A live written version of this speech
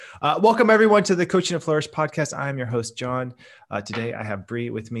Welcome everyone to the Coaching to Flourish podcast. I'm your host, John. Today I have Bree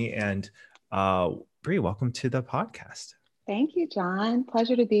with me, and Bree, welcome to the podcast. Thank you, John.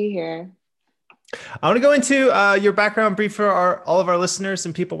 Pleasure to be here. I want to go into your background, Bree, for all of our listeners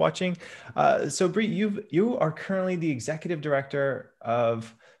and people watching. So, Bree, you are currently the executive director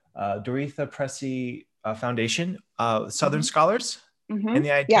of Doretha Pressey Foundation, Southern Scholars, and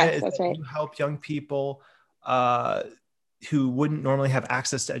the idea is that you help young people who wouldn't normally have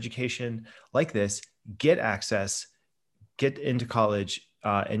access to education like this get access, get into college,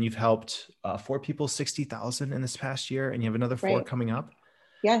 and you've helped 4 people, 60,000 in this past year, and you have another 4 coming up.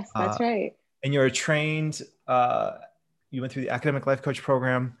 Yes, that's right. And you're trained, you went through the Academic Life Coach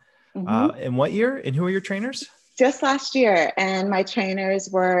program. In what year? And who are your trainers? Just last year. And my trainers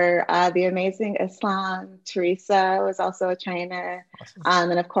were the amazing Islam. Teresa was also a trainer.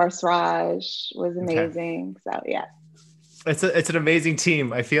 Awesome. And of course, Raj was amazing. Okay. So, yeah. It's an amazing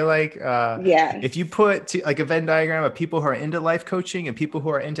team. I feel like if you put like a Venn diagram of people who are into life coaching and people who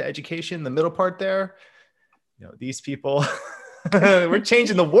are into education, the middle part there, these people, we're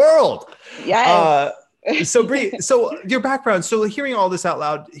changing the world. Yes. So Bree, so your background, so hearing all this out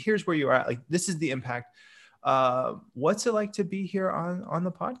loud, here's where you are at. Like, this is the impact. What's it like to be here on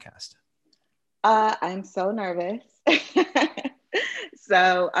the podcast? I'm so nervous.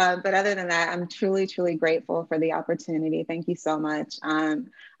 So, but other than that, I'm truly, truly grateful for the opportunity. Thank you so much. I'm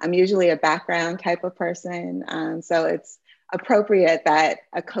usually a background type of person. So it's appropriate that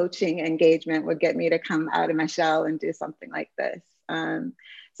a coaching engagement would get me to come out of my shell and do something like this.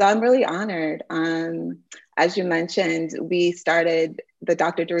 So I'm really honored. As you mentioned, we started the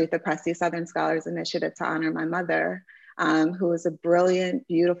Dr. Doretha Pressey Southern Scholars Initiative to honor my mother, who was a brilliant,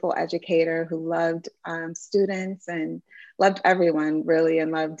 beautiful educator who loved students and loved everyone really,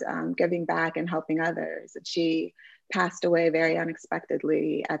 and loved giving back and helping others. And she passed away very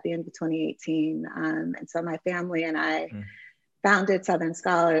unexpectedly at the end of 2018. And so my family and I founded Southern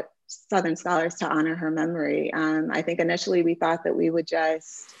Scholars to honor her memory. I think initially we thought that we would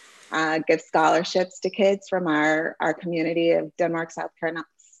just give scholarships to kids from our community of Denmark,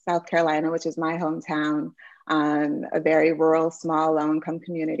 South Carolina, which is my hometown, a very rural, small, low-income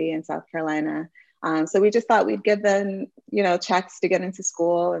community in South Carolina. So we just thought we'd give them, checks to get into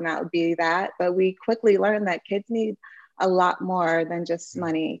school, and that would be that. But we quickly learned that kids need a lot more than just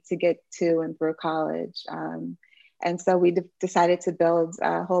money to get to and through college. And so we decided to build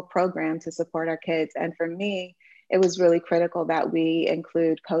a whole program to support our kids. And for me, it was really critical that we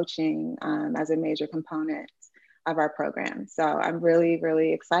include coaching as a major component of our program. So I'm really,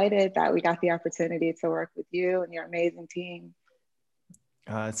 really excited that we got the opportunity to work with you and your amazing team.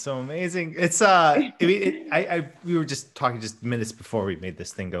 It's so amazing. It's we were just talking just minutes before we made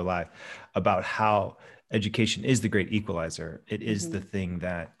this thing go live about how education is the great equalizer. It is the thing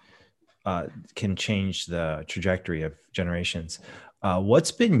that can change the trajectory of generations.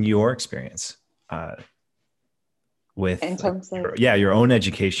 What's been your experience with in terms of your own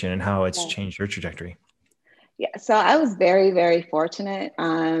education and how it's changed your trajectory? Yeah, so I was very, very fortunate.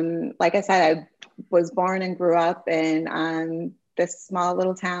 Like I said, I was born and grew up in this small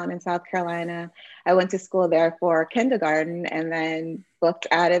little town in South Carolina. I went to school there for kindergarten and then booked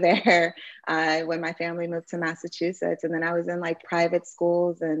out of there when my family moved to Massachusetts. And then I was in like private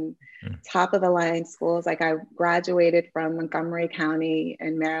schools and top of the line schools. Like I graduated from Montgomery County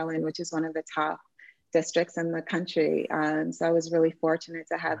in Maryland, which is one of the top districts in the country. So I was really fortunate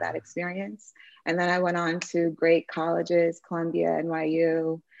to have that experience. And then I went on to great colleges, Columbia,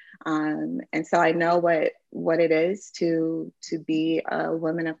 NYU. And so I know what it is to be a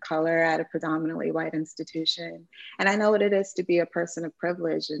woman of color at a predominantly white institution. And I know what it is to be a person of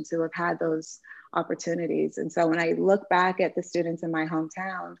privilege and to have had those opportunities. And so when I look back at the students in my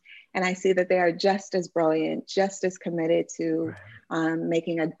hometown and I see that they are just as brilliant, just as committed to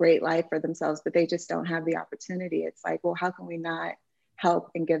making a great life for themselves, but they just don't have the opportunity. It's like, well, how can we not help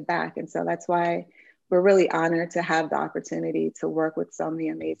and give back? And so that's why we're really honored to have the opportunity to work with so many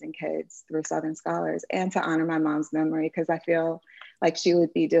amazing kids through Southern Scholars and to honor my mom's memory, because I feel like she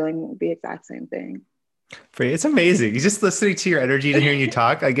would be doing the exact same thing. It's amazing. Just listening to your energy and hearing you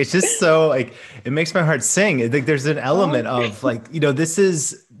talk, like it's just so like it makes my heart sing. Like there's an element of like, this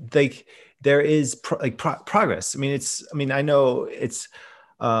is like there is progress. I know it's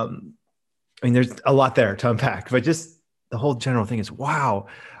there's a lot there to unpack, but just the whole general thing is wow.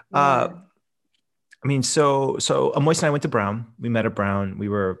 Yeah. So Amoyce and I went to Brown. We met at Brown. We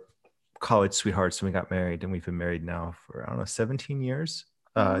were college sweethearts and we got married, and we've been married now for, 17 years.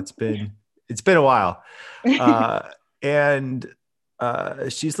 It's been a while. And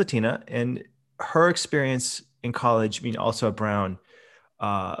she's Latina, and her experience in college, also at Brown,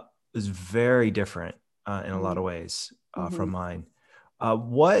 uh, is very different in a lot of ways from mine.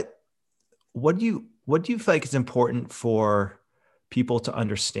 What do you feel like is important for people to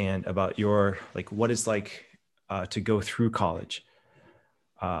understand about your, like, what it's like to go through college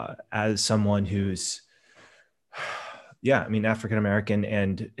as someone who's, yeah, I mean, African American,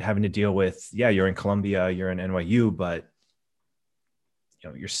 and having to deal with, yeah, you're in Columbia, you're in NYU, but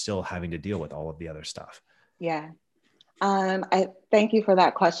you're still having to deal with all of the other stuff. Yeah. I thank you for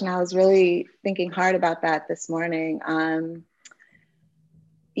that question. I was really thinking hard about that this morning.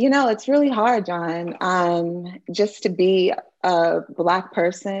 It's really hard, John, just to be a Black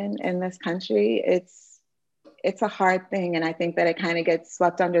person in this country. It's a hard thing. And I think that it kind of gets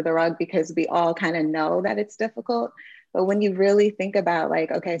swept under the rug because we all kind of know that it's difficult. But when you really think about,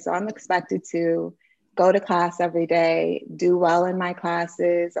 like, okay, so I'm expected to go to class every day, do well in my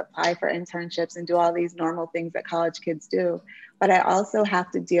classes, apply for internships, and do all these normal things that college kids do. But I also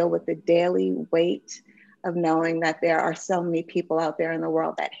have to deal with the daily weight of knowing that there are so many people out there in the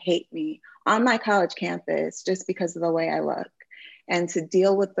world that hate me on my college campus just because of the way I look. And to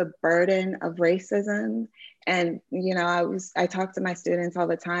deal with the burden of racism. And, I talk to my students all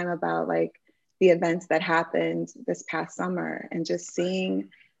the time about, like, the events that happened this past summer, and just seeing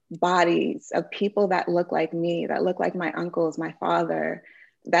bodies of people that look like me, that look like my uncles, my father,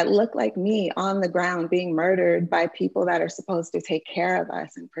 that look like me on the ground being murdered by people that are supposed to take care of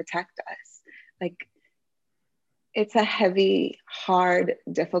us and protect us. Like, it's a heavy, hard,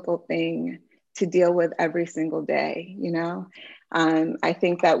 difficult thing to deal with every single day, I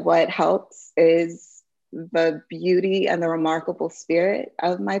think that what helps is the beauty and the remarkable spirit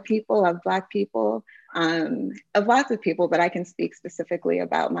of my people, of Black people, of lots of people, but I can speak specifically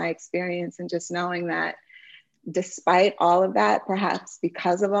about my experience, and just knowing that despite all of that, perhaps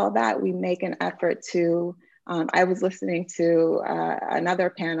because of all that, we make an effort to, I was listening to another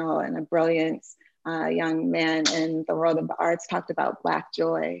panel, and a brilliant young man in the world of the arts talked about Black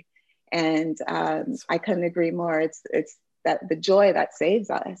joy. And I couldn't agree more. It's that the joy that saves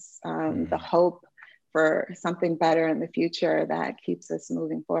us, the hope for something better in the future that keeps us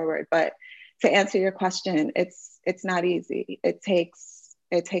moving forward. But to answer your question, it's not easy. It takes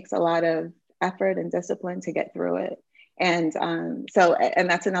a lot of effort and discipline to get through it. And and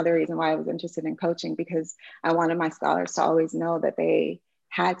that's another reason why I was interested in coaching, because I wanted my scholars to always know that they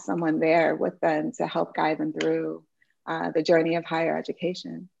had someone there with them to help guide them through the journey of higher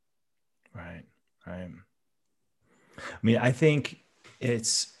education. Right. I mean, I think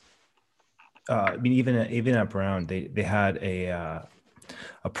it's, even at Brown, they had a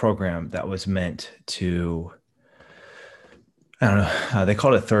program that was meant to, I don't know, they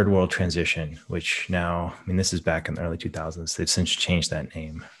called it third world transition, which now, I mean, this is back in the early 2000s. They've since changed that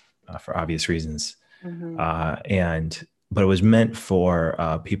name for obvious reasons. But it was meant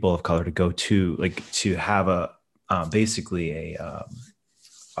for people of color to go to, like, to have basically a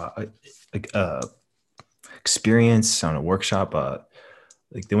experience on a workshop.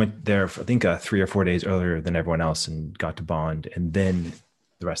 Like, they went there for, I think, 3 or 4 days earlier than everyone else, and got to bond. And then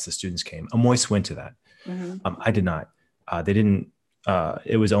the rest of the students came. Amoyce went to that. I did not. They didn't.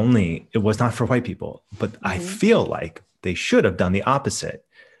 It was not for white people. But I feel like they should have done the opposite,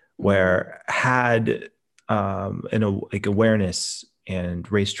 where had like awareness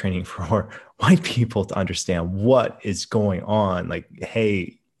and race training for white people to understand what is going on. Like,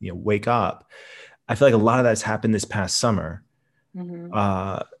 hey, wake up. I feel like a lot of that's happened this past summer.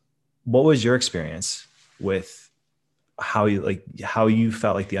 What was your experience with how you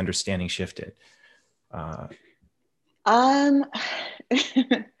felt like the understanding shifted?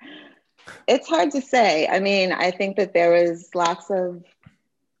 It's hard to say. I mean, I think that there was lots of,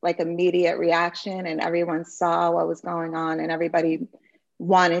 like, immediate reaction, and everyone saw what was going on, and everybody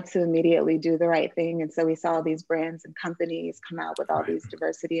wanted to immediately do the right thing. And so we saw these brands and companies come out with all these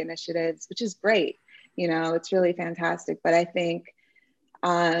diversity initiatives, which is great. It's really fantastic. But I think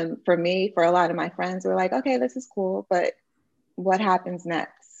for me, for a lot of my friends, were like, okay, this is cool, but what happens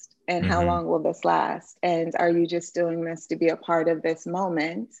next? And how long will this last? And are you just doing this to be a part of this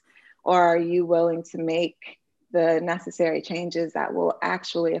moment? Or are you willing to make the necessary changes that will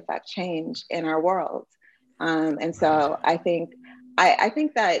actually affect change in our world? And so I think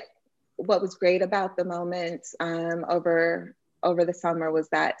that what was great about the moment over the summer was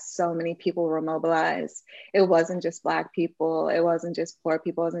that so many people were mobilized. It wasn't just Black people. It wasn't just poor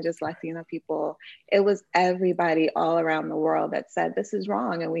people. It wasn't just Latino people. It was everybody all around the world that said, this is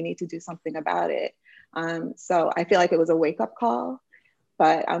wrong and we need to do something about it. So I feel like it was a wake-up call,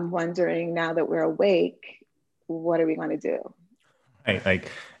 but I'm wondering, now that we're awake, what are we going to do? Right.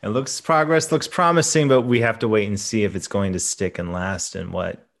 Like it progress looks promising, but we have to wait and see if it's going to stick and last and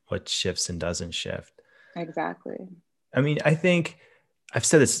what shifts and doesn't shift. Exactly. I mean, I think I've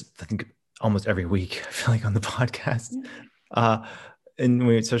said this, I think almost every week, I feel like on the podcast. Uh, and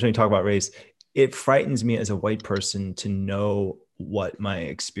especially when we talk about race, it frightens me as a white person to know what my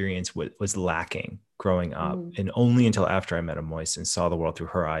experience was lacking growing up. Mm-hmm. And only until after I met Amois and saw the world through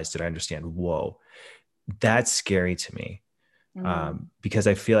her eyes did I understand, whoa, that's scary to me. Mm-hmm. Because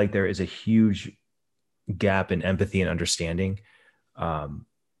I feel like there is a huge gap in empathy and understanding.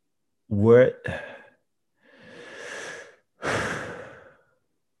 Where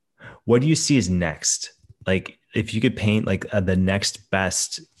what do you see as next? Like if you could paint like the next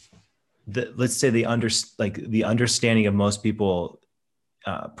best, let's say the understanding of most people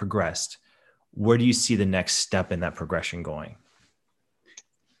progressed. Where do you see the next step in that progression going?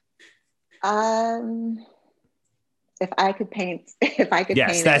 Um, if I could paint, if I could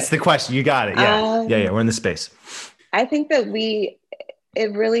Yes, paint that's it, the question. You got it. Yeah, yeah. um, We're in the space. I think that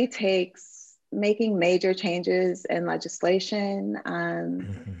it really takes making major changes in legislation,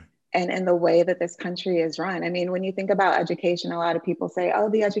 Mhm. and in the way that this country is run. I mean, when you think about education, a lot of people say, oh,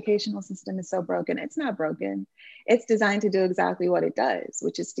 the educational system is so broken. It's not broken. It's designed to do exactly what it does,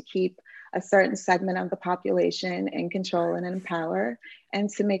 which is to keep a certain segment of the population in control and in power, and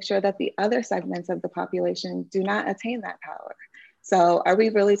to make sure that the other segments of the population do not attain that power. So, are we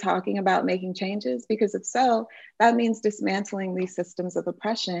really talking about making changes? Because if so, that means dismantling these systems of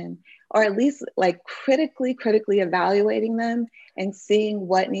oppression, or at least like critically evaluating them and seeing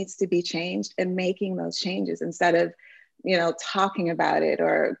what needs to be changed and making those changes instead of, talking about it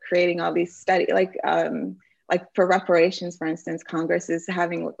or creating all these studies like for reparations, for instance. Congress is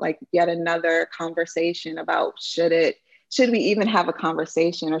having like yet another conversation about should we even have a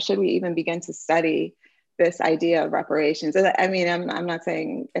conversation, or should we even begin to study this idea of reparations? I mean, I'm not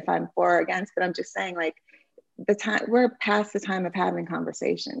saying if I'm for or against, but I'm just saying like the time, we're past the time of having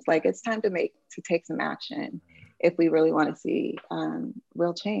conversations. Like it's time to take some action if we really want to see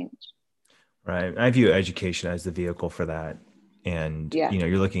real change. Right. I view education as the vehicle for that. And, Yeah.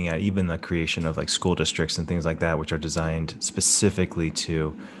 you're looking at even the creation of like school districts and things like that, which are designed specifically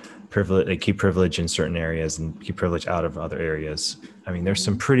to privilege, like keep privilege in certain areas and keep privilege out of other areas. I mean, there's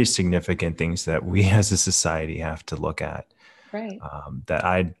some Mm-hmm. pretty significant things that we as a society have to look at, Right. that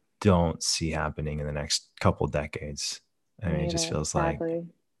I don't see happening in the next couple decades. I mean, Me it just either, feels like, sadly.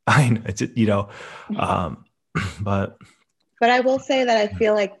 I know, um, but But I will say that I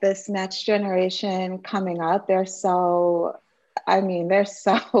feel like this next generation coming up, they're so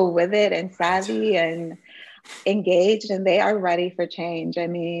with it and right. savvy and engaged, and they are ready for change. I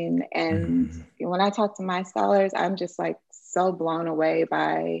mean, and Mhm. when I talk to my scholars, I'm just like so blown away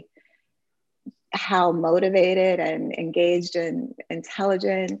by how motivated and engaged and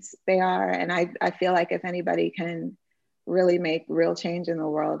intelligent they are. And I feel like if anybody can really make real change in the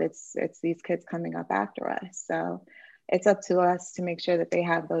world, it's these kids coming up after us. So it's up to us to make sure that they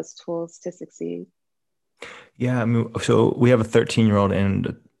have those tools to succeed. Yeah, I mean, so we have a 13-year-old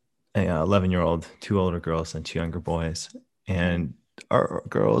and a 11-year-old, two older girls and two younger boys, Okay. and our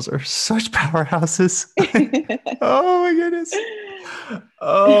girls are such powerhouses. Oh my goodness.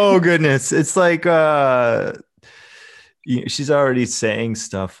 Oh goodness. It's like she's already saying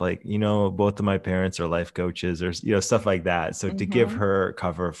stuff like, both of my parents are life coaches, or stuff like that. So to give Hmm. her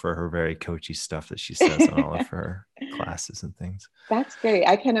cover for her very coachy stuff that she says on all of her classes and things. That's great.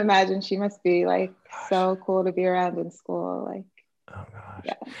 I can imagine she must be like Gosh. so cool to be around in school. Like, Oh gosh.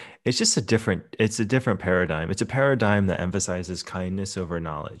 yeah. It's a different paradigm. It's a paradigm that emphasizes kindness over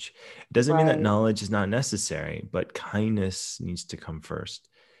knowledge. It doesn't mean that Right. knowledge is not necessary, but kindness needs to come first.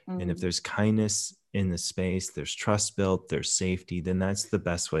 And if Mm-hmm. there's kindness in the space, there's trust built, there's safety, then that's the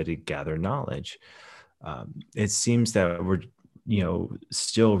best way to gather knowledge. It seems that we're,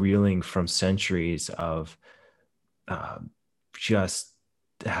 still reeling from centuries of uh, just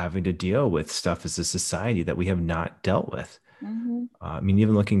having to deal with stuff as a society that we have not dealt with. Mm-hmm. I mean,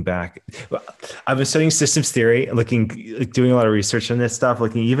 even looking back, I've been studying systems theory, doing a lot of research on this stuff,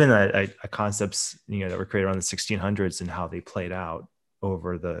 looking even at concepts, that were created around the 1600s and how they played out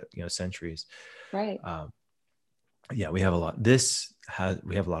over the, centuries. Right. Um, yeah, we have a lot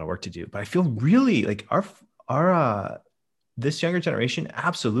of work to do, but I feel really like this younger generation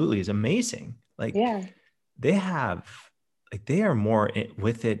absolutely is amazing. Like Yeah. they have they are more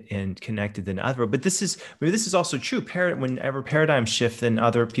with it and connected than other. But maybe this is also true. Whenever paradigms shift, then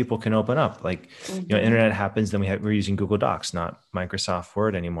other people can open up. Like, Mm-hmm. internet happens, then we're using Google Docs, not Microsoft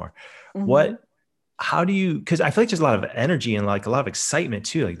Word anymore. Mm-hmm. What, how do you, because I feel like there's a lot of energy and like a lot of excitement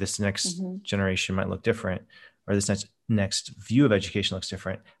too. Like this next Mm-hmm. generation might look different, or this next view of education looks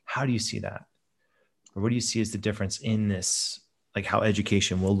different. How do you see that? Or what do you see as the difference in this, like how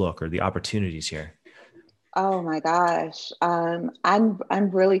education will look or the opportunities here? Oh my gosh. I'm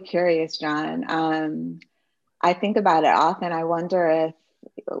really curious, John. I think about it often. I wonder if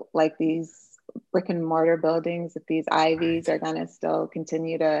like these brick and mortar buildings, if these Ivies Right. are going to still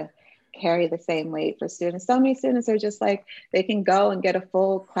continue to carry the same weight for students. So many students are just like, they can go and get a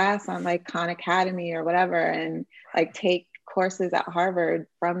full class on like Khan Academy or whatever, and like take courses at Harvard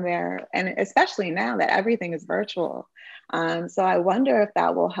from there. And especially now that everything is virtual. So I wonder if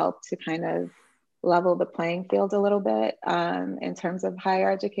that will help to kind of level the playing field a little bit in terms of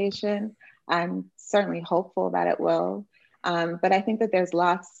higher education. I'm certainly hopeful that it will. But I think that there's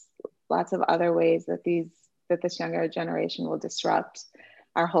lots of other ways that this younger generation will disrupt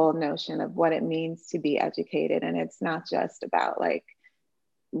our whole notion of what it means to be educated. And it's not just about like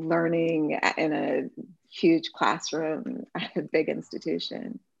learning in a huge classroom at a big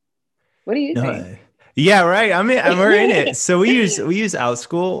institution. What do you think? No, yeah, right. We're in it. So we use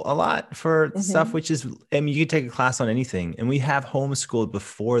OutSchool a lot for stuff, Hmm. which is, I mean, you can take a class on anything, and we have homeschooled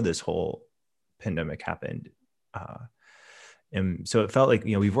before this whole pandemic happened. Uh, and so it felt like,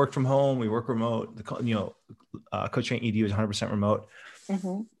 we've worked from home, we work remote. Coaching EDU is 100% remote.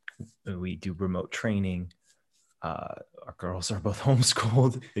 Hmm. We do remote training. Our girls are both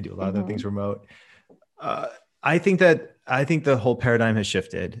homeschooled. They do a lot of their Hmm. things remote. Uh, I think the whole paradigm has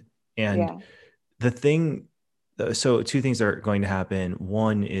shifted, and Yeah. the thing. So two things are going to happen.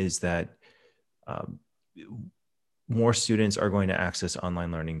 One is that um, more students are going to access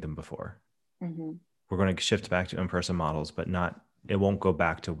online learning than before. Hmm. We're going to shift back to in-person models, but not. It won't go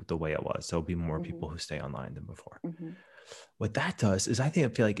back to the way it was. There'll be more Hmm. people who stay online than before. Hmm. What that does is, I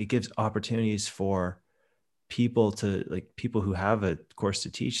feel like it gives opportunities for people who have a course to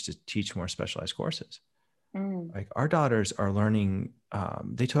teach more specialized courses. Mm. Like our daughters are learning.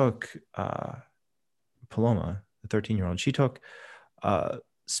 They took Paloma, the 13-year-old. She took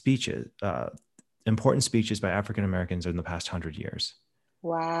speeches, important speeches by African Americans in the past 100 years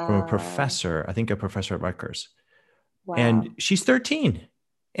from a Wow. professor. I think a professor at Rutgers, and Wow. she's 13.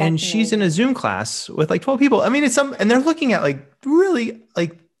 And That's she's in a amazing. Zoom class with like 12 people. I mean, and they're looking at like really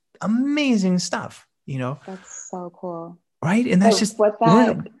like amazing stuff, That's so cool. right? And that's But just what we're that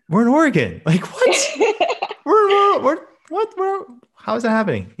in, we're in Oregon. Like what? How is that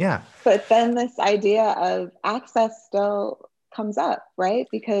happening? Yeah, But then this idea of access still comes up, right?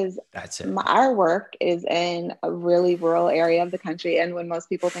 Because that's it. our work is in a really rural area of the country. And when most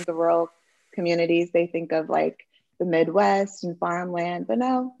people think of rural communities, they think of like the Midwest and farmland. But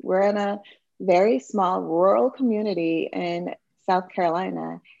no, we're in a very small rural community in South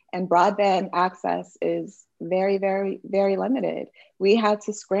Carolina, and broadband access is very, very, very limited. We had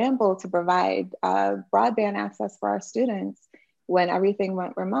to scramble to provide broadband access for our students when everything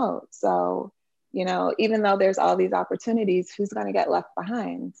went remote. So, even though there's all these opportunities, who's going to get left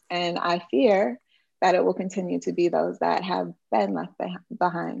behind? And I fear that it will continue to be those that have been left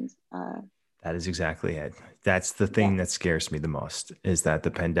behind. That is exactly it. That's the Yeah, thing that scares me the most, is that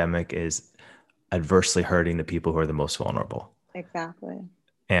the pandemic is adversely hurting the people who are the most vulnerable. exactly.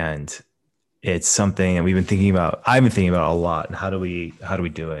 And it's something that I've been thinking about a lot. And how do we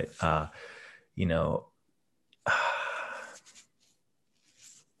do it? You know,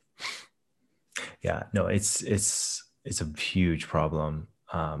 yeah, no, it's a huge problem.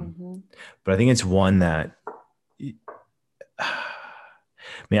 Hmm. But I think it's one that, I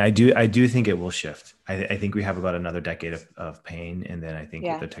mean, I do think it will shift. I think we have about another decade of pain, and then I think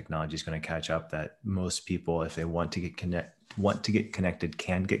Yeah. the technology is going to catch up. That most people, if they want to get connected,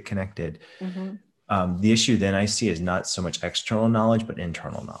 can get connected. Hmm. The issue then I see is not so much external knowledge, but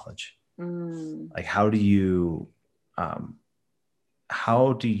internal knowledge. Mm. Like um,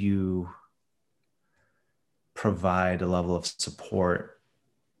 how do you provide a level of support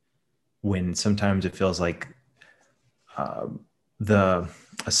when sometimes it feels like the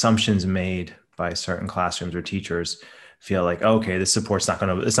assumptions made by certain classrooms or teachers feel like, okay, this support's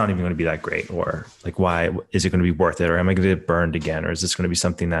it's not even going to be that great, or like, why is it going to be worth it, or am I going to get burned again, or is this going to be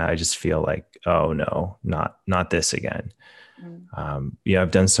something that I just feel like, oh no, not this again. Mm. Yeah,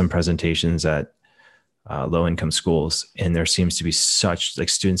 I've done some presentations at low income schools, and there seems to be such, like,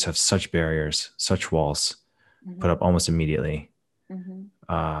 students have such barriers, such walls put Hmm. up almost immediately. Hmm.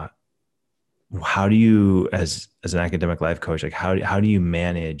 uh, how do you, as an academic life coach, like how do you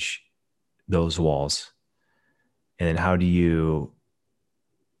manage those walls, and then how do you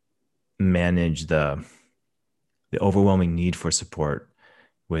manage the overwhelming need for support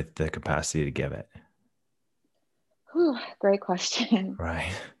with the capacity to give it? Whew, great question.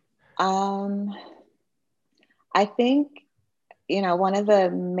 Right. Um, I think, one of the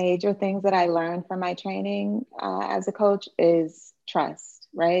major things that I learned from my training as a coach is trust,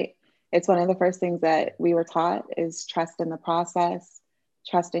 right? It's one of the first things that we were taught is trust in the process,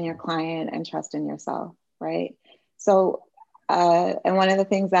 trust in your client, and trust in yourself, right? So, and one of the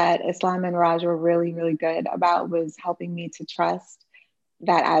things that Islam and Raj were really, really good about was helping me to trust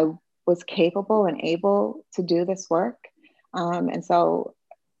that I was capable and able to do this work. And so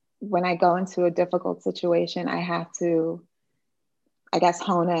when I go into a difficult situation, I have to, I guess,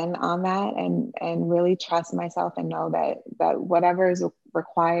 hone in on that and really trust myself and know that whatever is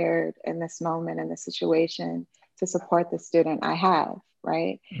required in this moment in this situation to support the student, I have,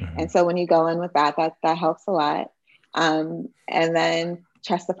 right? Mm-hmm. And so when you go in with that helps a lot. And then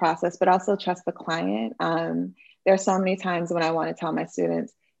trust the process, but also trust the client. There are so many times when I want to tell my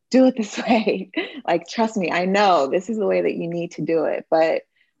students, do it this way. Like, trust me, I know this is the way that you need to do it. But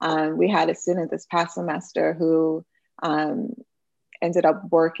we had a student this past semester who um, ended up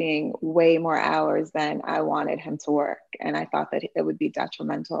working way more hours than I wanted him to work. And I thought that it would be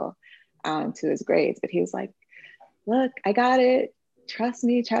detrimental to his grades. But he was like, look, I got it. Trust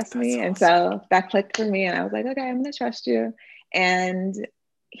me, trust That's me. And awesome. so that clicked for me. And I was like, okay, I'm going to trust you. And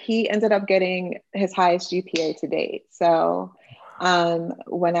he ended up getting his highest GPA to date. So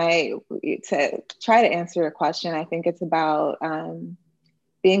when to try to answer your question, I think it's about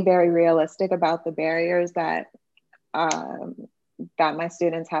being very realistic about the barriers um, that my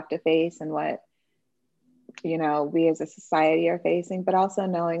students have to face and what we as a society are facing, but also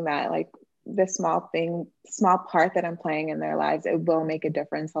knowing that like this small part that I'm playing in their lives, it will make a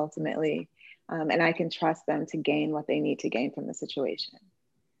difference ultimately, and I can trust them to gain what they need to gain from the situation.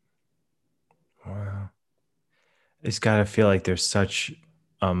 Wow. It's got to feel like there's such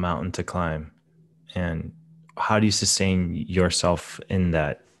a mountain to climb. And how do you sustain yourself in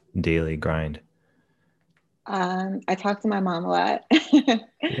that daily grind? I talk to my mom a lot.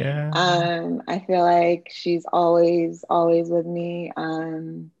 Yeah. I feel like she's always with me.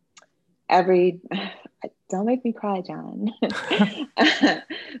 Every Don't make me cry, John.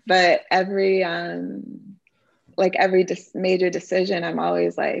 But every major decision, I'm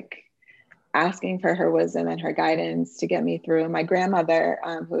always like asking for her wisdom and her guidance to get me through. My grandmother,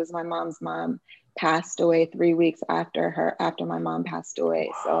 who is my mom's mom, passed away 3 weeks after my mom passed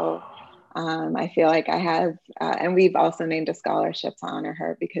away. So I feel like I have, and we've also named a scholarship to honor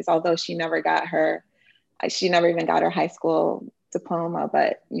her because although she never even got her high school diploma,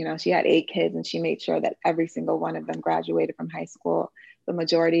 but she had 8 kids and she made sure that every single one of them graduated from high school. The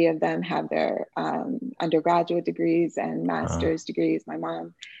majority of them have their undergraduate degrees and Wow. master's degrees. My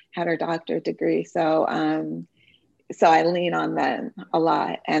mom had her doctorate degree. So I lean on them a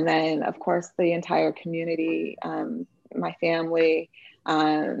lot. And then of course the entire community, my family,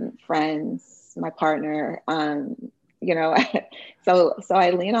 friends, my partner, you know, so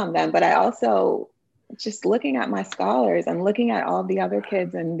I lean on them, but I also just looking at my scholars and looking at all the other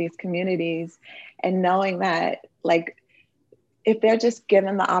kids in these communities and knowing that like if they're just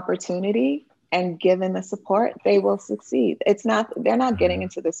given the opportunity and given the support, they will succeed. They're not getting Mhm.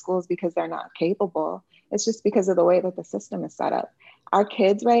 into the schools because they're not capable. It's just because of the way that the system is set up. Our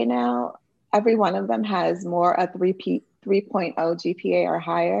kids right now, every one of them has more a 3.0 GPA or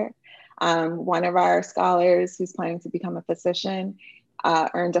higher. One of our scholars who's planning to become a physician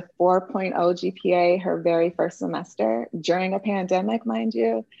earned a 4.0 GPA her very first semester during a pandemic, mind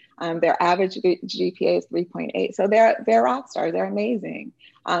you. Their average GPA is 3.8. So they're rock stars. They're amazing.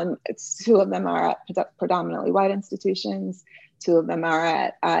 Two of them are at predominantly white institutions. Two of them are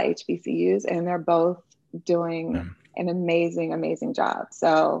at HBCUs, and they're both doing Um, an amazing, amazing job.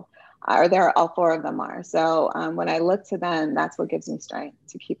 So, or there, all four of them are. So when I look to them, that's what gives me strength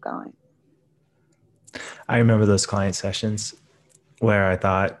to keep going. I remember those client sessions where I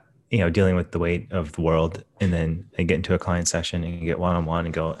thought, dealing with the weight of the world, and then I get into a client session and get one-on-one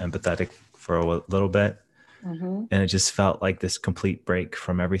and go empathetic for a little bit. Mm-hmm. And it just felt like this complete break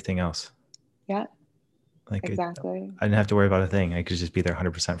from everything else. Yeah, Like exactly. I didn't have to worry about a thing. I could just be there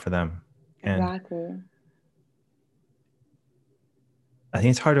 100% for them. And Exactly. I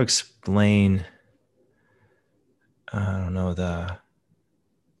think it's hard to explain, I don't know, the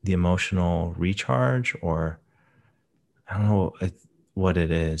emotional recharge, or I don't know what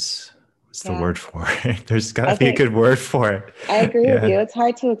it is. What's the Yeah. word for it? There's got to I be a think good word for it. I agree with Yeah. you. It's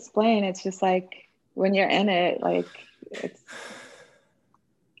hard to explain. It's just like when you're in it, like it's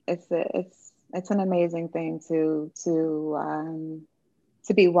it's an amazing thing to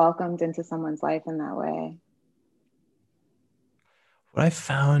be welcomed into someone's life in that way. What I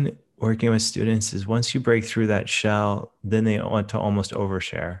found working with students is once you break through that shell, then they want to almost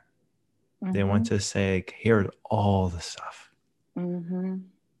overshare. They want Mm-hmm. to say, like, here's all the stuff. Mm-hmm.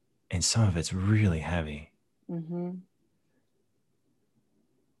 And some of it's really heavy. Mm-hmm.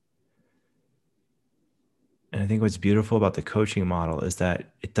 And I think what's beautiful about the coaching model is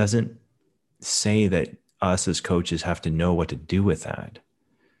that it doesn't say that us as coaches have to know what to do with that.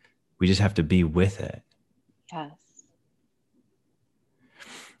 We just have to be with it. Yes.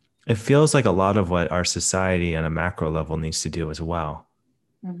 It feels like a lot of what our society on a macro level needs to do as well,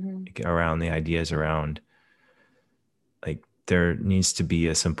 Mm-hmm. around the ideas around, like, there needs to be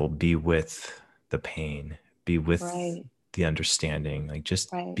a simple be with the pain, be with Right. the understanding, like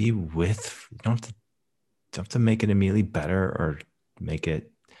just Right. be with, you don't have to make it immediately better or make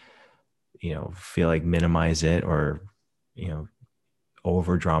it, feel like minimize it or, you know,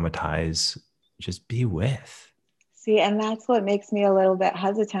 over dramatize, just be with. See, and that's what makes me a little bit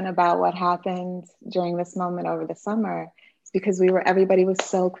hesitant about what happened during this moment over the summer. It's because everybody was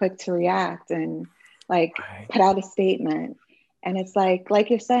so quick to react and like Right. put out a statement. And it's like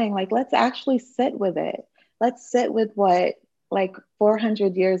you're saying, like, let's actually sit with it. Let's sit with what like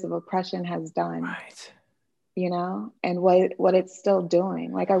 400 years of oppression has done, Right. and what it's still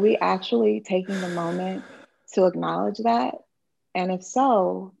doing. Like, are we actually taking the moment to acknowledge that? And if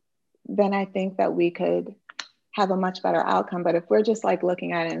so, then I think that we could have a much better outcome. But if we're just like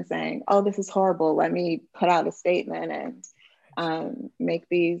looking at it and saying, oh, this is horrible, let me put out a statement and make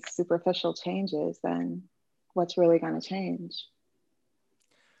these superficial changes, then what's really going to change?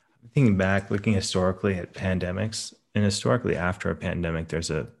 Thinking back, looking historically at pandemics, and historically after a pandemic, there's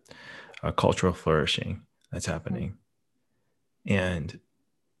a cultural flourishing that's happening. And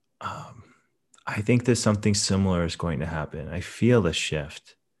um, I think that something similar is going to happen. I feel a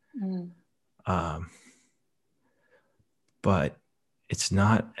shift, Mm, um, but it's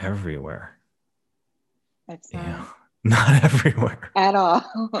not everywhere. it's You know, not not everywhere. at all.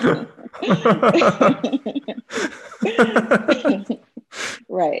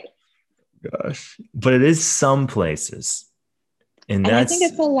 Right. Gosh, but it is some places, and And I think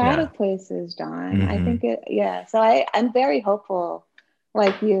that's it's a lot yeah. of places, John. I Mm-hmm. think yeah. So I'm very hopeful,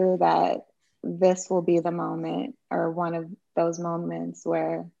 like you, that this will be the moment or one of those moments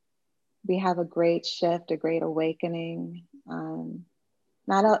where we have a great shift, a great awakening,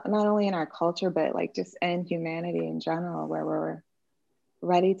 not only in our culture, but like just in humanity in general, where we're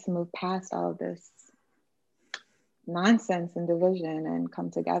ready to move past all of this nonsense and division and come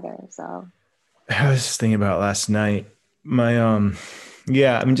together. So, I was just thinking about last night. My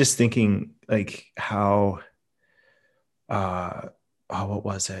yeah, I'm just thinking like how what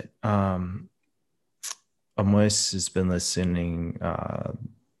was it? Amos has been listening,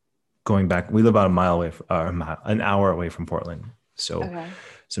 going back. We live about a mile away an hour away from Portland. So okay.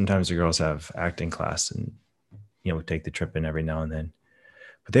 sometimes the girls have acting class and take the trip in every now and then.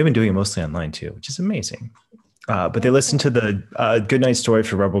 But they've been doing it mostly online too, which is amazing. But they Oh, listened to cool. the Good Night Story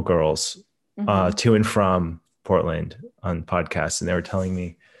for Rebel Girls Mm-hmm. to and from Portland on podcasts, and they were telling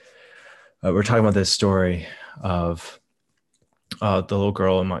me we're talking about this story of the little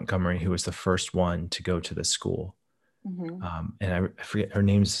girl in Montgomery who was the first one to go to the school. Mm-hmm. And I forget her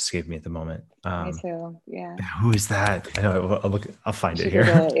name's escaped me at the moment. Me too. Yeah. Who is that? I know. I'll You find it should here.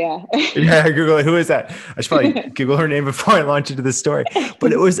 Google it. Yeah. Yeah, Google it. Who is that? I should probably Google her name before I launch into this story.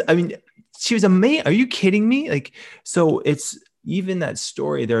 But it was, I mean, she was amazing. Are you kidding me? Like, so it's even that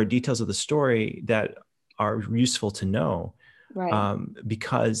story. There are details of the story that are useful to know, Right.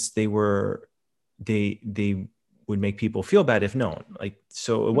 because they would make people feel bad if known. Like,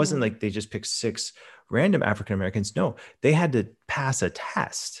 so it wasn't Mm-hmm. like they just picked 6 random African Americans. No, they had to pass a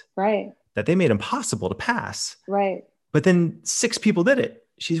test Right. that they made impossible to pass. Right. But then 6 people did it.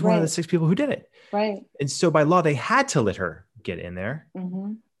 She's one of the Right. 6 people who did it. Right. And so by law, they had to let her get in there.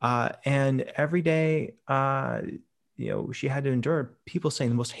 Mm-hmm. And every day, she had to endure people saying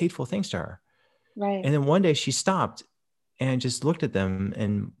the most hateful things to her. Right. And then one day she stopped and just looked at them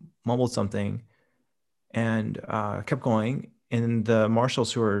and mumbled something and kept going. And the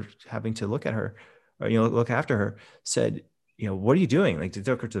marshals who were having to look at her, or, look after her, said, what are you doing? Like, they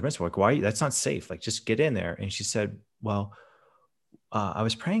took her to the principal. Like, why? That's not safe. Like, just get in there. And she said, well, I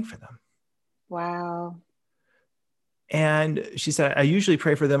was praying for them. Wow. And she said, I usually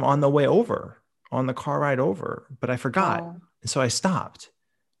pray for them on the way over, on the car ride over, but I forgot. Wow. And so I stopped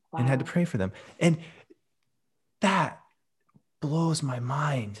and had to Wow. pray for them. And that blows my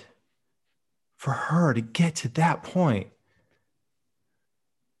mind, for her to get to that point.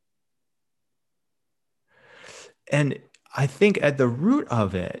 And I think at the root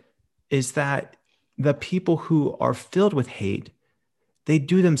of it is that the people who are filled with hate, they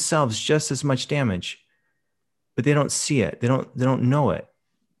do themselves just as much damage, but they don't see it. They don't know it.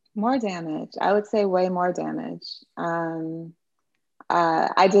 More damage. I would say way more damage. I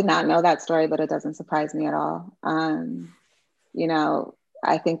did not know that story, but it doesn't surprise me at all. You know,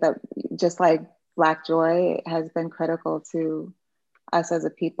 I think that just like Black joy has been critical to us as a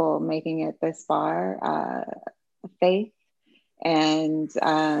people making it this far, faith and,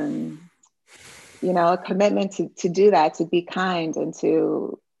 you know, a commitment to do that, to be kind and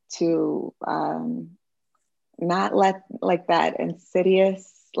to not let like that insidious,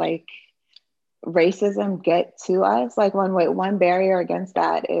 like racism get to us. Like one barrier against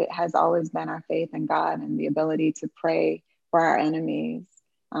that, it has always been our faith in God and the ability to pray for our enemies.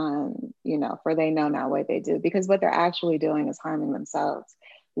 You know, for they know not what they do, because what they're actually doing is harming themselves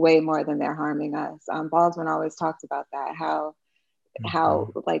way more than they're harming us. Baldwin always talks about that, how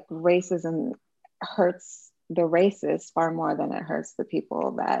like racism hurts the racist far more than it hurts the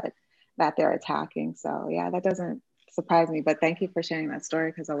people that they're attacking. So yeah, that doesn't surprise me. But thank you for sharing that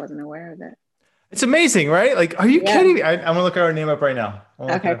story because I wasn't aware of it. It's amazing, right? Like, are you Yeah. kidding me? I'm gonna look at her name up right now. I'm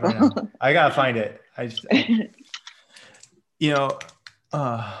gonna look Okay, it up right cool. now. I gotta find it. You know,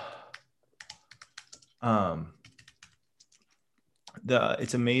 uh, um,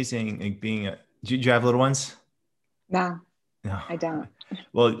 it's amazing like being a. Do you have little ones? No, No. I don't.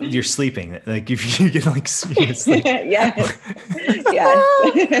 Well, you're sleeping. Like if you get like sleep. Yes.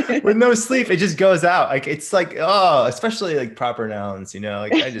 Yes. With no sleep, it just goes out. Like it's like, oh, especially like proper nouns, you know,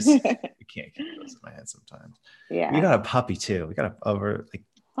 like I can't keep those in my head sometimes. Yeah. We got a puppy too. We got a over like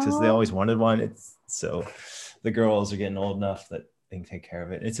because they Oh. always wanted one. It's so the girls are getting old enough that they can take care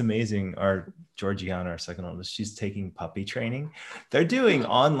of it. It's amazing. Our Georgiana, our second oldest, she's taking puppy training. They're doing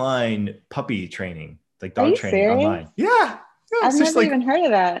online puppy training, like Are dog you training serious? online. Yeah. Yeah, I've it's just never like even heard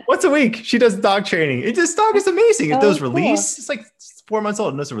of that. once a week, she does dog training. This dog is That's amazing. It so does release. cool. It's like 4 months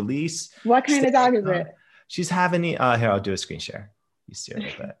old. It does release. What kind of dog is it? She's having the, here, I'll do a screen share. You see her a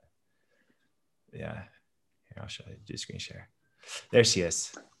little bit. Yeah. Here, I'll show you. Do a screen share. There she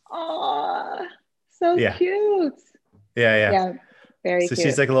is. Oh, so Yeah. cute. Yeah. Yeah, very so cute.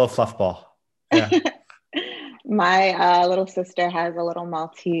 she's like a little fluff ball. Yeah. My little sister has a little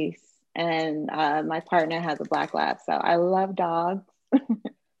Maltese, and my partner has a black lab. So I love dogs.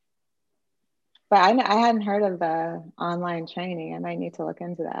 But I hadn't heard of the online training. I might need to look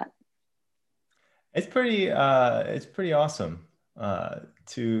into that. It's pretty awesome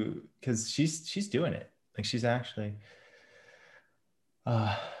to because she's doing it. Like she's actually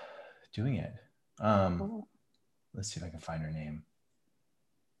doing it. Cool. Let's see if I can find her name.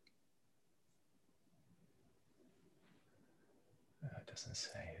 It doesn't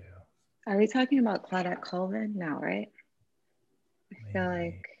say who. Are we talking about Claudette Colvin? No, right? I feel Maybe.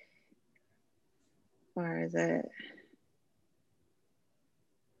 like, or is it?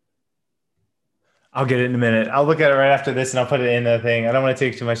 I'll get it in a minute. I'll look at it right after this and I'll put it in the thing. I don't want to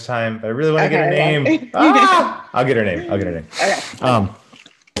take too much time, but I really want to get her name. Okay. I'll get her name. Okay.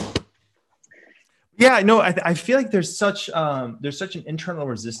 Yeah, no, I feel like there's such an internal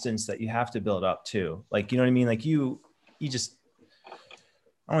resistance that you have to build up too. Like, you know what I mean? Like you just,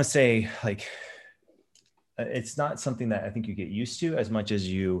 I want to say like, it's not something that I think you get used to as much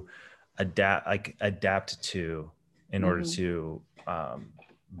as you adapt to in order to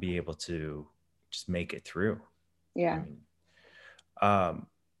be able to just make it through. Yeah. In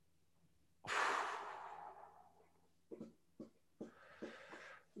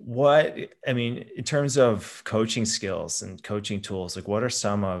terms of coaching skills and coaching tools, like what are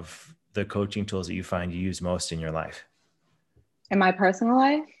some of the coaching tools that you find you use most in your life? In my personal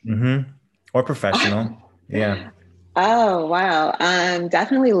life? Or professional? Yeah. Oh, wow.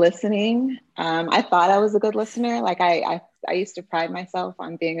 Definitely listening. I thought I was a good listener. Like I used to pride myself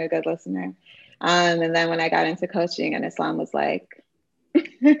on being a good listener. And then when I got into coaching and Islam was like,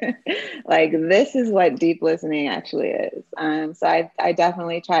 like this is what deep listening actually is. So I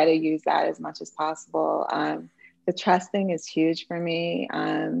definitely try to use that as much as possible. The trusting is huge for me.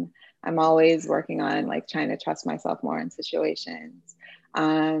 I'm always working on like trying to trust myself more in situations.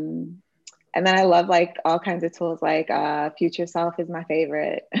 And then I love like all kinds of tools like Future Self is my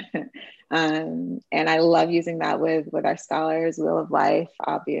favorite. And I love using that with our scholars, Wheel of Life,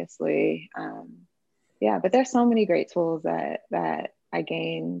 obviously. Yeah, but there's so many great tools that I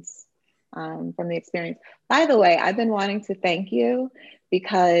gained from the experience. By the way, I've been wanting to thank you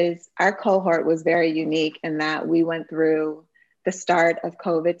because our cohort was very unique in that we went through the start of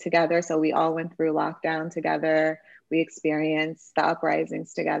COVID together. So we all went through lockdown together. We experienced the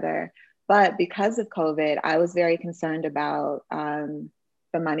uprisings together. But because of COVID, I was very concerned about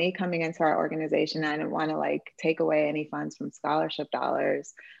the money coming into our organization. I didn't want to like take away any funds from scholarship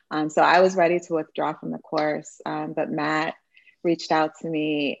dollars. So I was ready to withdraw from the course. But Matt reached out to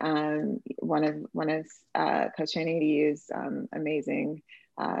me. One of Coach Trinity's amazing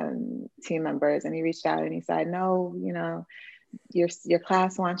team members, and he reached out and he said, "No, you know, your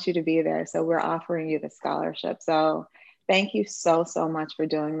class wants you to be there, so we're offering you the scholarship." So thank you so much for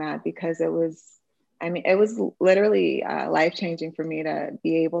doing that, because it was, I mean, it was literally life-changing for me to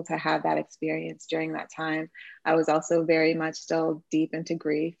be able to have that experience during that time. I was also very much still deep into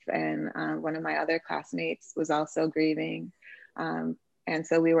grief, and one of my other classmates was also grieving. And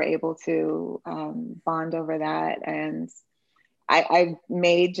so we were able to bond over that. And I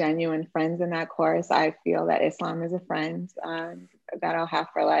made genuine friends in that course. I feel that Islam is a friend that I'll have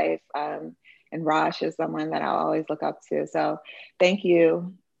for life. And Rosh is someone that I'll always look up to. So thank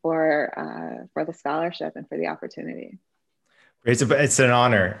you for the scholarship and for the opportunity. It's an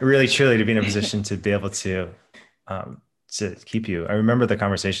honor, really, truly, to be in a position to be able to keep you. I remember the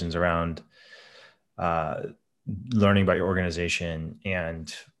conversations around learning about your organization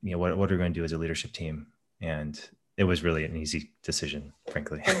and, you know, what are we going to do as a leadership team, and it was really an easy decision,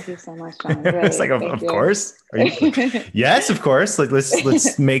 frankly. Thank you so much, John. Really, it's like, of course. Yes, of course. Like,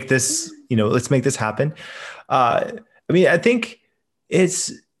 let's make this, you know, let's make this happen. I mean, I think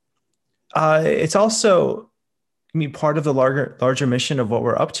it's also, I mean, part of the larger mission of what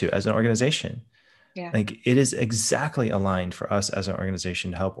we're up to as an organization. Yeah. Like, it is exactly aligned for us as an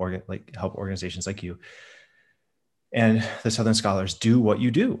organization to help organizations like you and the Southern Scholars do what you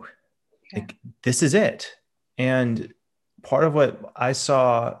do. Yeah. Like, this is it. And part of what I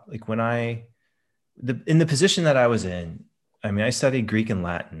saw, like, when in the position that I was in, I mean, I studied Greek and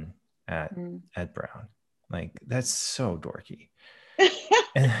Latin at Brown. Like, that's so dorky.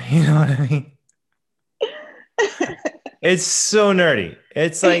 And you know what I mean? It's so nerdy.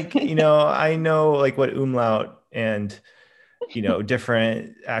 It's like, you know, I know like what umlaut and, you know,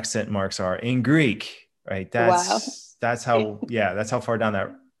 different accent marks are in Greek, right? That's how far down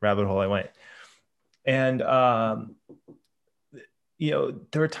that rabbit hole I went. And, you know,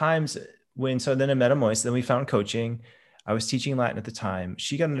 there were times when, so then I met Amois, then we found coaching. I was teaching Latin at the time.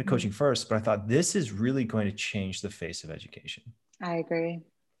 She got into coaching first, but I thought this is really going to change the face of education. I agree.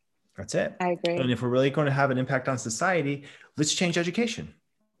 That's it. I agree. And if we're really going to have an impact on society, let's change education.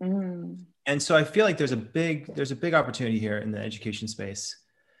 And so I feel like there's a big opportunity here in the education space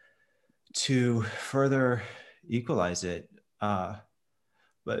to further equalize it.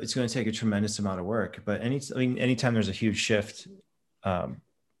 But it's going to take a tremendous amount of work. But anytime there's a huge shift,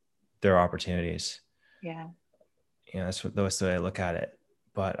 there are opportunities. Yeah. You know, that's the way I look at it.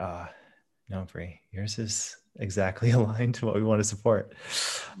 But no, Bree, yours is exactly aligned to what we want to support.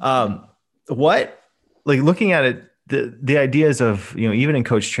 What, like, looking at it, the ideas of, you know, even in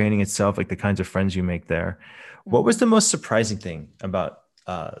coach training itself, like the kinds of friends you make there, what was the most surprising thing about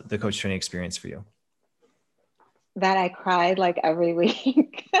the coach training experience for you? That I cried like every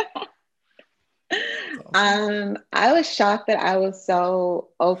week. I was shocked that I was so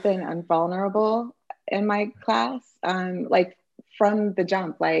open and vulnerable in my class. Like from the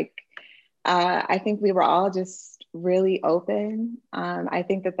jump, like I think we were all just really open. I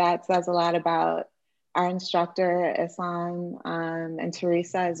think that says a lot about our instructor, Islam, and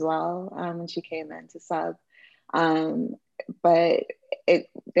Teresa as well, when she came in to sub. But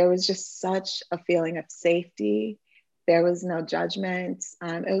there was just such a feeling of safety. There was no judgment.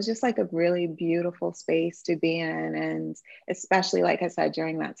 It was just like a really beautiful space to be in. And especially, like I said,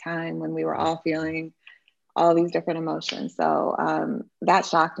 during that time when we were all feeling all these different emotions. So that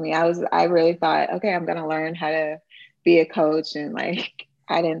shocked me. I really thought, okay, I'm going to learn how to be a coach. And like,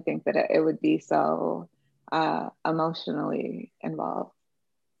 I didn't think that it would be so emotionally involved.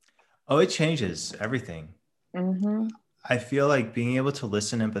 Oh, it changes everything. Mm-hmm. I feel like being able to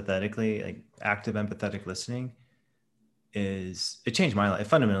listen empathetically, like active empathetic listening, it changed my life. It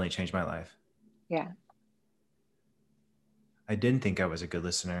fundamentally changed my life. Yeah. I didn't think I was a good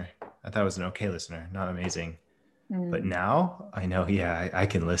listener. I thought I was an okay listener, not amazing. But now I know, I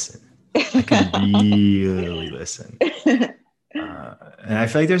can listen. I can really listen. And I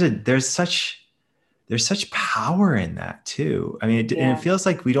feel like there's such power in that too. I mean, and it feels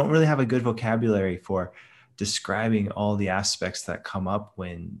like we don't really have a good vocabulary for describing all the aspects that come up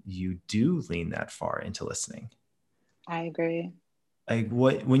when you do lean that far into listening. I agree. Like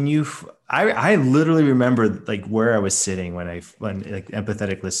I literally remember like where I was sitting when like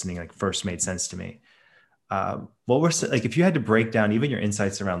empathetic listening like first made sense to me. What were, like, if you had to break down even your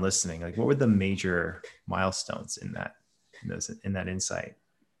insights around listening, like what were the major milestones in that insight?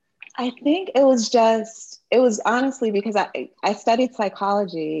 I think it was honestly because I studied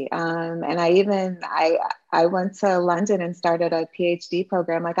psychology, and I went to London and started a PhD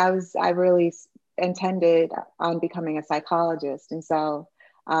program. Like I really intended on becoming a psychologist. And so,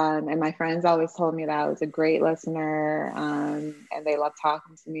 and my friends always told me that I was a great listener, and they loved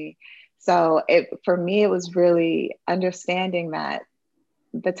talking to me. So for me, it was really understanding that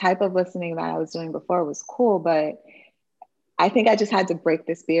the type of listening that I was doing before was cool, but I think I just had to break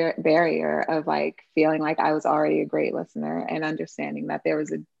this barrier of like feeling like I was already a great listener and understanding that there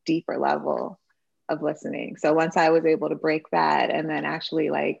was a deeper level of listening. So once I was able to break that and then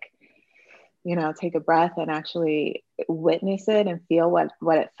actually like, take a breath and actually witness it and feel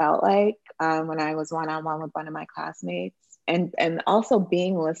what it felt like when I was one-on-one with one of my classmates, and also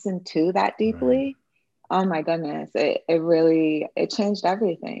being listened to that deeply. Oh my goodness, it really changed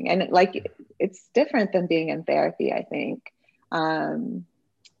everything. And it's different than being in therapy, I think. I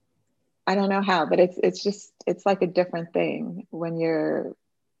don't know how, but it's like a different thing when you're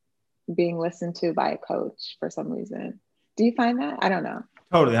being listened to by a coach for some reason. Do you find that? I don't know.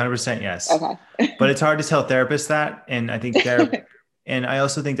 Totally, 100% yes. Okay. But it's hard to tell therapists that. And I think and I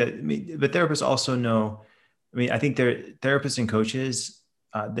also think that, but therapists also know, I think therapists and coaches,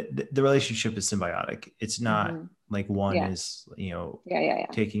 the relationship is symbiotic. It's not like one is,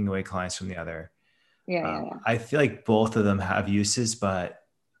 taking away clients from the other. I feel like both of them have uses, but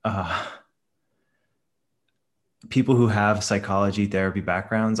people who have psychology therapy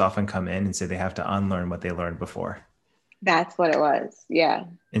backgrounds often come in and say they have to unlearn what they learned before. That's what it was. Yeah.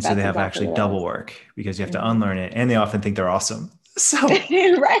 And so they have exactly actually double work because you have to unlearn it, and they often think they're awesome. So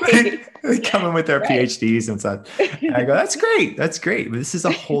right. They come in with their PhDs and such. And I go, that's great. That's great. But this is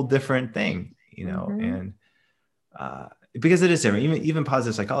a whole different thing, and because it is different. Even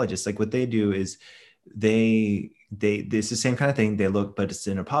positive psychologists, like what they do is it's the same kind of thing. They look, but it's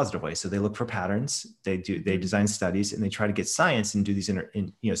in a positive way. So they look for patterns. They design studies, and they try to get science and do these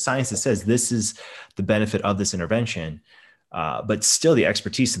science that says this is the benefit of this intervention. But still the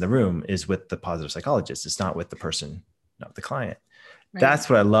expertise in the room is with the positive psychologist. It's not with the person, not the client. Right. That's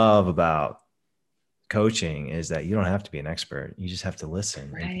what I love about coaching, is that you don't have to be an expert. You just have to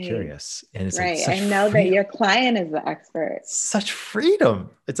listen and be curious. And it's right. And know that your client is the expert. Such freedom.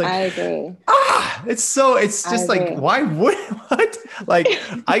 It's like, I agree. It's just like, why would, what? Like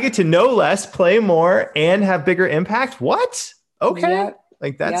I get to know less, play more, and have bigger impact. What? Okay. Yep.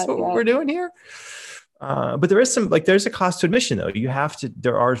 Like that's what we're doing here. But there is there's a cost to admission though.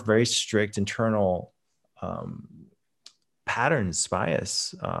 There are very strict internal patterns,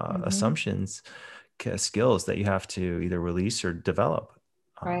 bias, assumptions, skills that you have to either release or develop.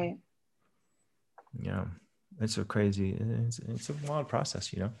 Right. Yeah. It's a crazy, it's a wild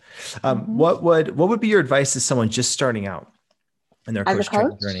process, What would be your advice to someone just starting out in their coach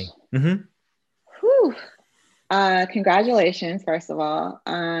training journey? Whew. Congratulations, first of all.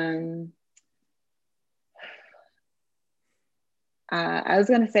 I was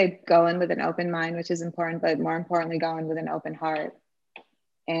going to say go in with an open mind, which is important, but more importantly, go in with an open heart.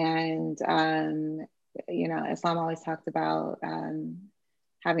 And, Islam always talked about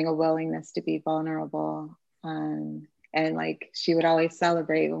having a willingness to be vulnerable. And like she would always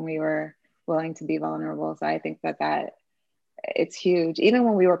celebrate when we were willing to be vulnerable. So I think that it's huge. Even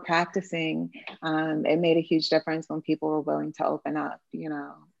when we were practicing, it made a huge difference when people were willing to open up,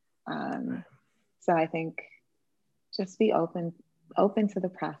 so I think just be open to the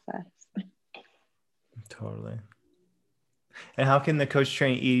process. Totally. And how can the Coach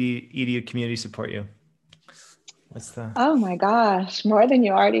Training EDU community support you? Oh my gosh, more than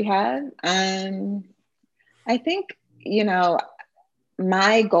you already have. I think,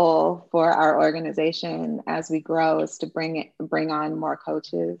 my goal for our organization as we grow is to bring on more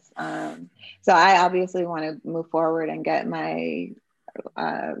coaches. So I obviously want to move forward and get my,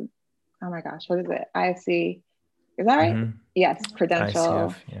 oh my gosh, what is it? IFC. Is that right? Yes,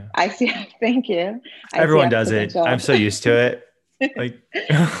 credential. ICF, thank you. Everyone does it. I'm so used to it.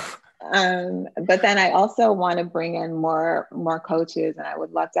 But then I also want to bring in more coaches, and I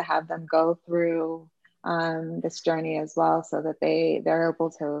would love to have them go through this journey as well, so that they're able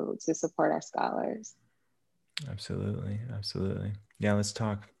to support our scholars. Absolutely. Yeah, let's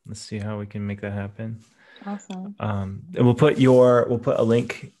talk. Let's see how we can make that happen. Awesome. And we'll put a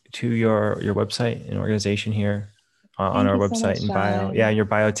link to your website and organization here on our website and bio. Yeah, your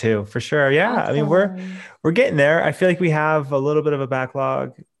bio too, for sure. Yeah. Awesome. I mean, we're getting there. I feel like we have a little bit of a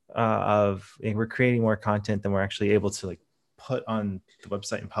backlog we're creating more content than we're actually able to put on the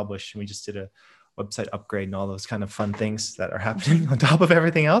website and publish. And we just did a website upgrade and all those kind of fun things that are happening on top of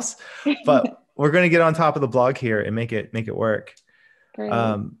everything else. But we're going to get on top of the blog here and make it work. Great.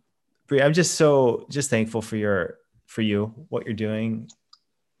 Bree, I'm just thankful for you, what you're doing.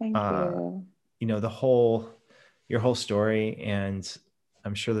 Thank you. Your whole story, and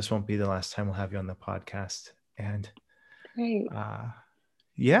I'm sure this won't be the last time we'll have you on the podcast. And Great.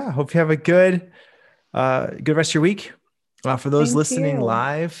 Yeah, hope you have a good rest of your week. For those Thank listening you.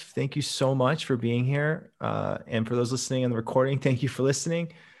 live, thank you so much for being here. And for those listening on the recording, thank you for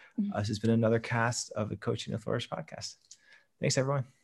listening. This has been another cast of the Coaching to Flourish podcast. Thanks, everyone.